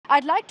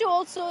I'd like to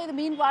also, in the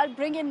meanwhile,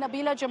 bring in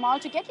Nabila Jamal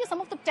to get you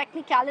some of the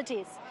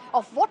technicalities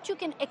of what you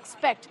can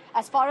expect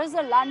as far as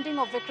the landing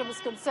of Vikram is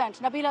concerned.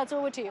 Nabila, it's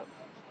over to you.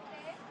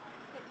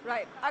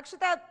 Right.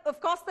 Akshita,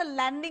 of course, the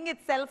landing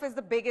itself is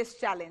the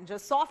biggest challenge. A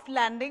soft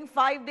landing,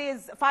 5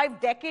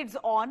 decades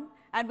on,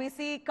 and we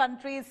see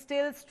countries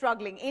still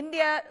struggling.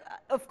 India,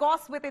 of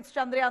course, with its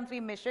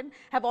Chandrayaan-3 mission,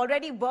 have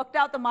already worked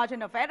out the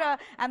margin of error,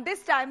 and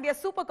this time they are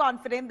super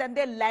confident that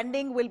their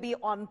landing will be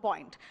on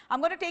point. I'm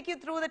going to take you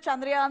through the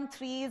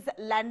Chandrayaan-3's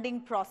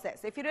landing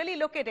process. If you really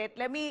look at it,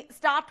 let me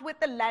start with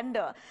the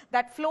lander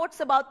that floats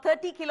about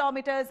 30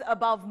 kilometers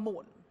above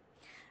moon.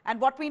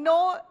 And what we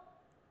know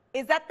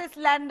is that this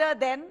lander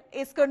then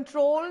is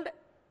controlled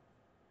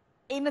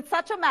in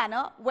such a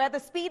manner where the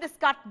speed is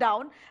cut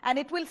down and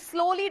it will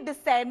slowly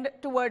descend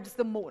towards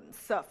the moon's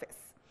surface.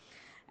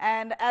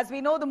 And as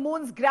we know, the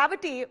moon's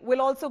gravity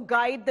will also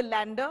guide the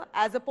lander,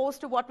 as opposed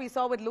to what we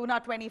saw with Lunar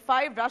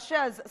 25,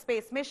 Russia's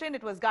space mission.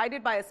 It was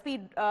guided by a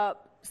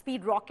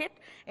speed rocket.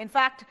 In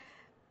fact,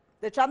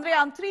 the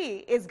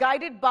Chandrayaan-3 is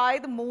guided by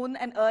the moon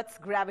and Earth's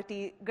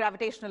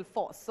gravitational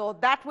force. So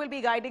that will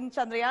be guiding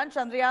Chandrayaan.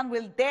 Chandrayaan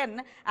will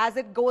then, as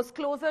it goes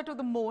closer to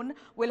the moon,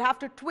 will have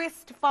to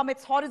twist from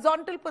its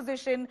horizontal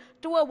position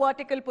to a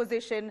vertical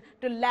position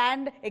to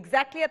land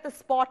exactly at the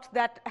spot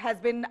that has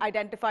been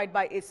identified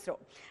by Isro.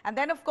 And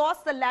then, of course,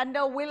 the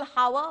lander will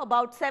hover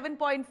about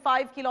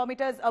 7.5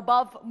 kilometers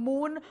above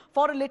moon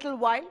for a little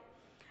while.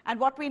 And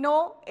what we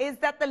know is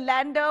that the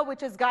lander,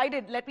 which is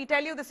guided, let me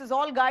tell you, this is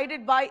all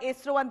guided by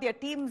Isro and their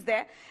teams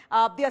there.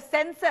 Their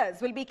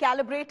sensors will be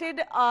calibrated.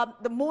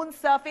 The moon's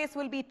surface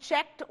will be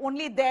checked.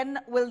 Only then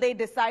will they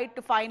decide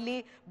to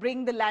finally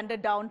bring the lander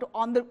down to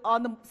on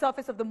the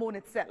surface of the moon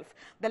itself.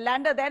 The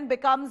lander then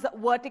becomes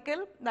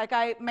vertical, like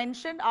I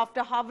mentioned,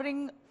 after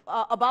hovering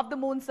above the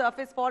moon's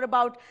surface for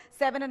about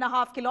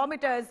 7.5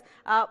 kilometers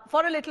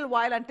for a little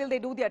while until they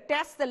do their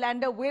tests. The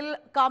lander will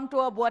come to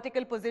a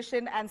vertical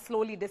position and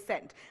slowly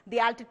descend. The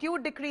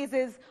altitude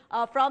decreases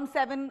from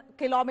 7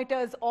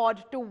 kilometers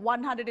odd to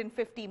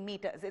 150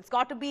 meters. It's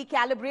got to be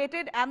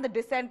calibrated and the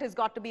descent has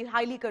got to be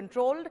highly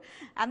controlled,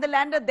 and the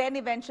lander then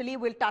eventually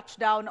will touch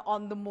down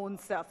on the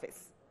moon's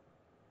surface.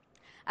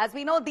 As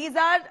we know, these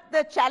are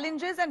the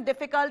challenges and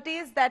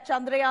difficulties that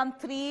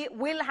Chandrayaan-3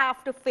 will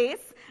have to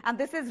face, and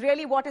this is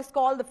really what is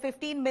called the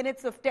 15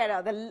 minutes of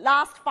terror. The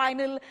last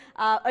final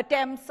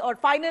attempts or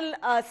final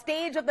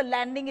stage of the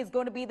landing is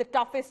going to be the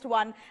toughest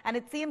one, and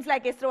it seems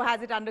like Isro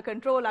has it under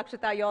control.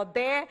 Akshita, you're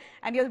there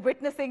and you're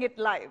witnessing it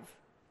live.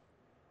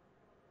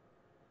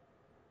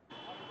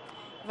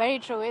 Very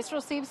true.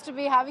 Isro seems to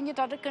be having it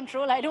under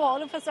control. I know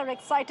all of us are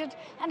excited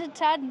and a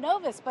tad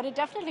nervous, but it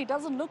definitely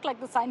doesn't look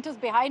like the scientists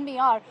behind me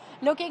are,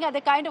 looking at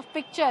the kind of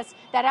pictures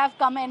that have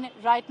come in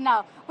right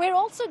now. We're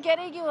also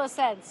getting you a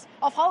sense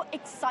of how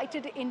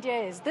excited India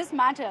is. This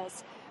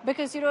matters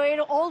because, you know, it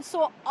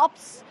also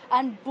ups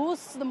and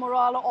boosts the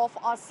morale of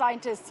our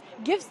scientists,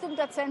 gives them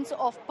that sense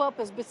of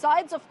purpose.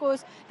 Besides, of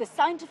course, the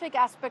scientific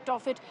aspect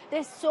of it,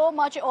 there's so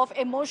much of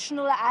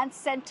emotional and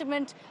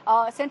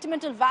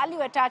sentimental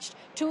value attached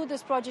to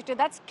this project. And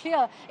that's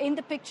clear in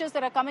the pictures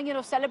that are coming in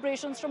of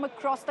celebrations from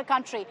across the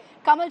country.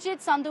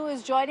 Kamaljit Sandhu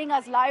is joining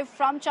us live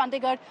from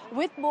Chandigarh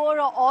with more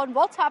on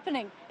what's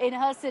happening in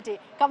her city.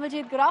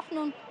 Kamaljit, good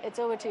afternoon. It's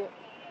over to you.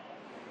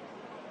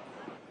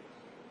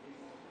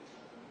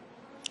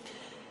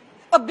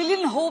 A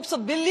billion hopes, a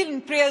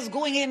billion prayers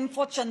going in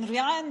for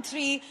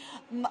Chandrayaan-3.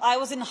 I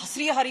was in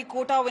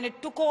Sriharikota when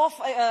it took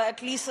off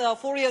at least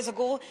 4 years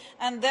ago,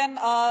 and then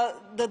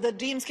the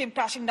dreams came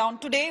crashing down.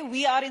 Today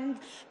we are in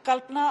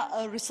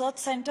Kalpana Research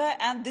Center,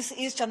 and this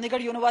is Chandigarh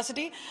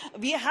University.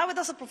 We have with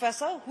us a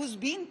professor who's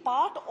been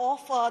part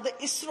of the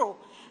Isro.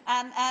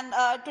 And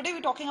today we're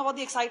talking about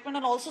the excitement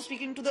and also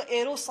speaking to the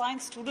aero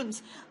science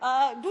students.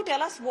 Do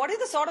tell us, what is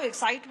the sort of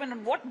excitement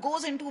and what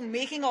goes into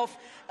making of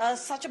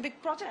such a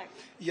big project?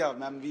 Yeah,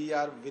 ma'am, we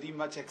are very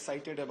much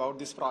excited about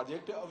this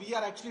project. We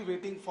are actually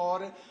waiting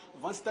for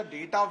once the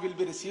data will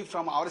be received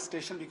from our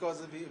station,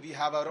 because we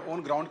have our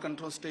own ground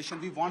control station.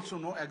 We want to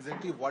know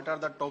exactly what are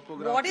the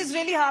topography. What is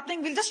really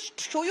happening? We'll just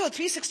show you a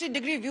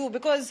 360-degree view,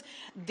 because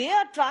they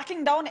are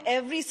tracking down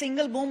every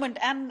single moment,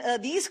 and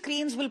these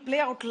screens will play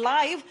out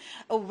live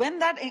when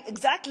that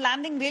exact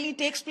landing really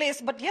takes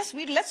place. But yes,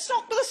 let's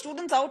talk to the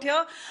students out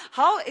here.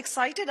 How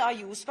excited are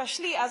you,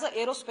 especially as an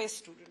aerospace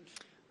student?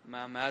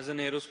 Ma'am, as an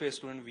aerospace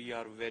student, we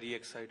are very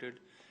excited.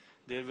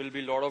 There will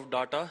be a lot of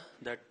data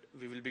that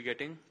we will be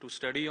getting to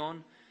study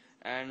on,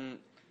 and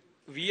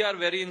we are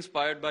very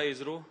inspired by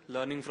Isro,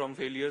 learning from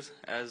failures,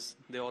 as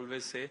they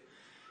always say.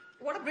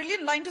 What a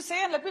brilliant line to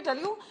say, and let me tell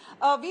you,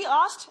 we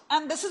asked,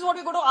 and this is what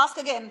we're going to ask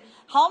again,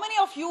 how many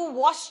of you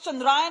watched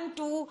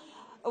Chandrayaan-2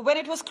 when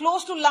it was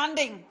close to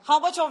landing? How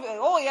much of,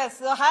 oh yes,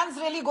 the hands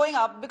really going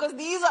up, because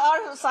these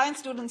are science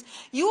students.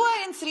 You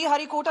are in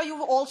Sriharikota,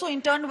 you've also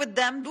interned with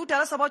them. Do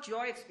tell us about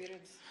your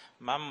experience.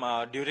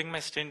 Ma'am, during my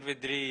stint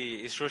with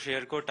the Isro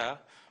Sriharikota,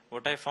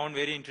 what I found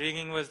very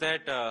intriguing was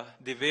that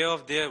the way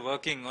of their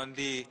working on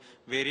the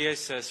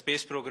various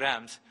space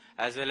programs,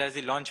 as well as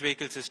the launch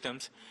vehicle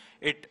systems,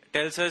 it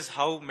tells us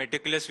how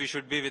meticulous we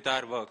should be with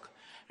our work.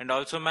 And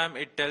also, ma'am,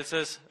 it tells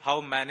us how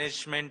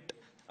management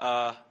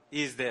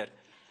is there.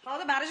 How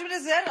the management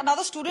is there.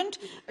 Another student,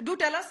 do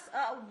tell us,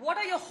 what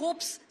are your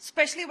hopes,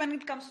 especially when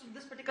it comes to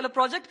this particular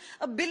project?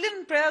 1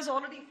 billion prayers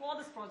already for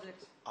this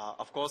project.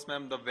 Of course,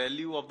 ma'am, the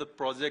value of the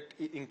project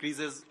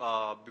increases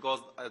because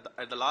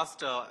at the last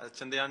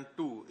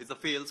Chandrayaan-2 is a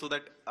fail, so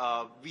that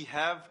we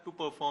have to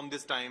perform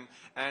this time,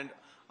 and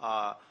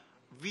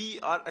we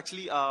are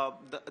actually,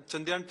 the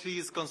Chandrayaan-3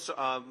 is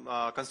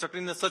constructed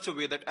in such a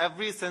way that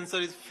every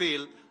sensor is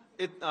fail.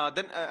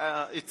 Then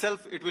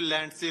itself it will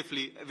land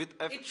safely.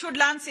 It should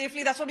land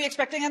safely. That's what we're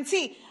expecting. And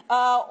see,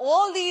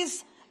 all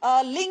these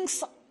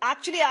links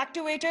actually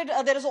activated.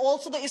 There is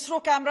also the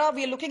Isro camera.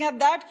 We are looking at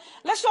that.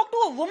 Let's talk to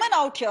a woman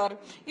out here.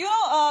 You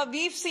know,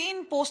 we've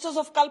seen posters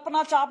of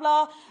Kalpana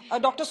Chawla,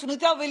 Dr.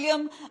 Sunita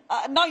Williams.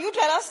 Now you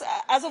tell us,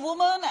 as a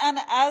woman and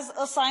as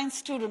a science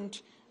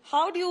student,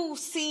 how do you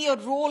see your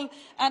role,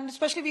 and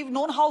especially we've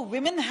known how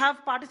women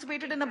have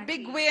participated in a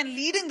big way and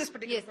leading this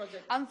particular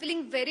project? I'm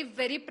feeling very,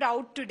 very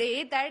proud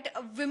today that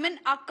women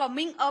are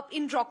coming up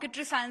in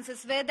rocketry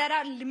sciences where there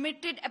are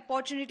limited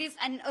opportunities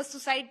and a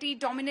society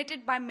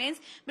dominated by men,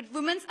 but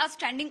women are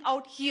standing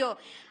out here.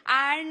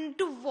 And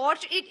to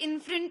watch it in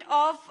front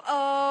of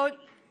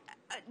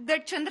the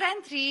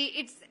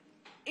Chandrayaan-3,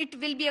 it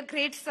will be a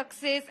great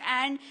success,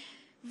 and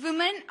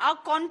women are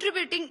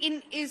contributing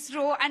in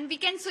Isro, and we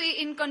can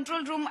see in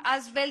control room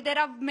as well. There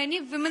are many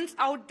women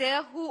out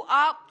there who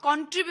are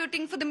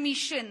contributing for the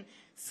mission.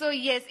 So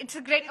yes, it's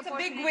a great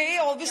opportunity. It's a big way,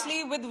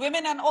 obviously, with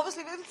women, and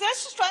obviously,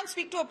 let's just try and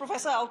speak to a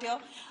professor out here.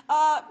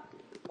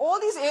 All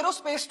these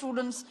aerospace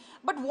students,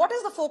 but what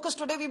is the focus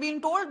today? We've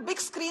been told big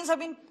screens have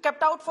been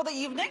kept out for the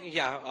evening.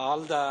 Yeah,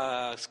 all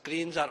the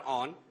screens are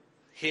on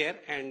here,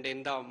 and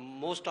in the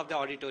most of the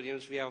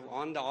auditoriums we have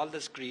on all the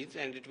screens,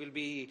 and it will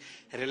be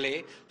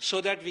relay so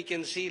that we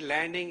can see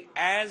landing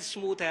as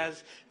smooth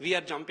as we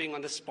are jumping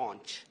on the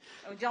sponge.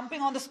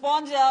 Jumping on the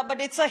sponge, but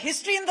it's a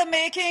history in the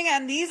making,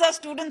 and these are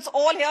students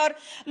all here.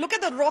 Look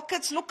at the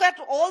rockets, look at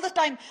all the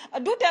time.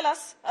 Do tell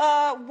us,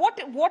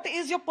 what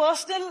is your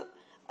personal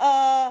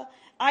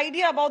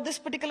idea about this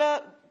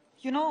particular,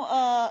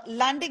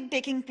 landing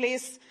taking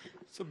place?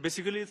 So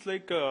basically, it's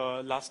like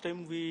last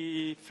time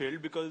we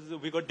failed because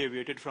we got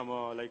deviated from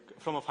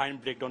a fine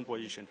breakdown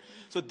position.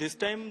 So this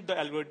time the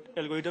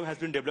algorithm has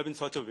been developed in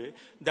such a way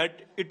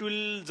that it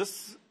will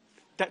just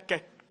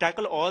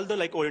tackle all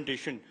the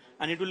orientation,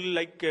 and it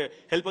will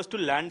help us to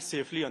land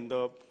safely on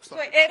the. So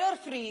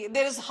error-free.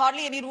 There is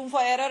hardly any room for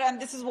error,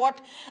 and this is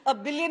what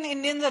 1 billion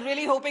Indians are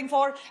really hoping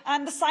for.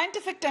 And the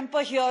scientific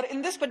temper here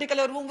in this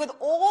particular room with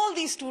all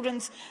these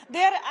students,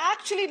 they are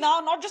actually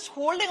now not just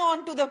holding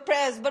on to the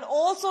prayers, but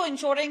also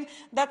ensuring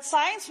that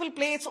science will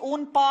play its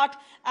own part,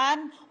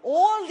 and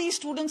all these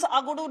students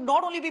are going to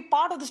not only be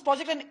part of this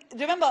project. And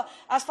remember,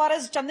 as far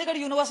as Chandigarh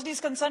University is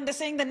concerned, they're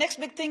saying the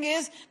next big thing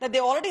is that they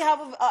already have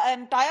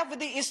a tie-up with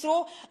the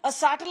Isro. A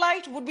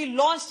satellite would be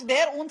launched,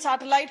 their own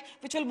satellite,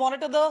 which will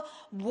monitor the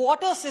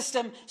water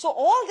system. So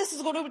all this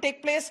is going to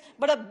take place,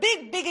 but a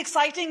big, big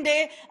exciting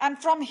day.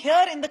 And from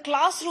here in the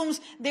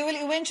classrooms, they will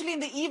eventually in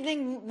the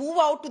evening move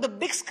out to the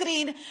big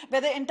screen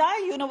where the entire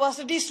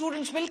university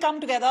students will come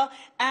together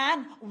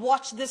and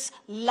watch this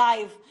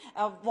live,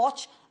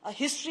 watch a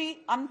history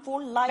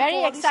unfold live.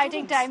 Very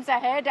exciting times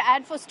ahead,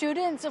 and for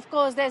students, of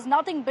course, there's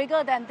nothing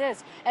bigger than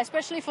this,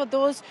 especially for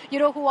those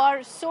who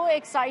are so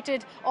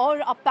excited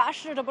or are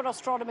passionate about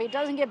astronomy. It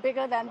doesn't get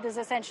bigger than this,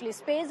 essentially.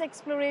 Space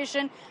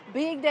exploration,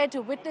 being there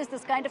to witness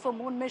this kind of a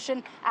moon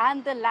mission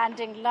and the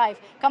landing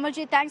live.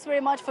 Kamalji, thanks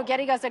very much for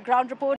getting us a ground report.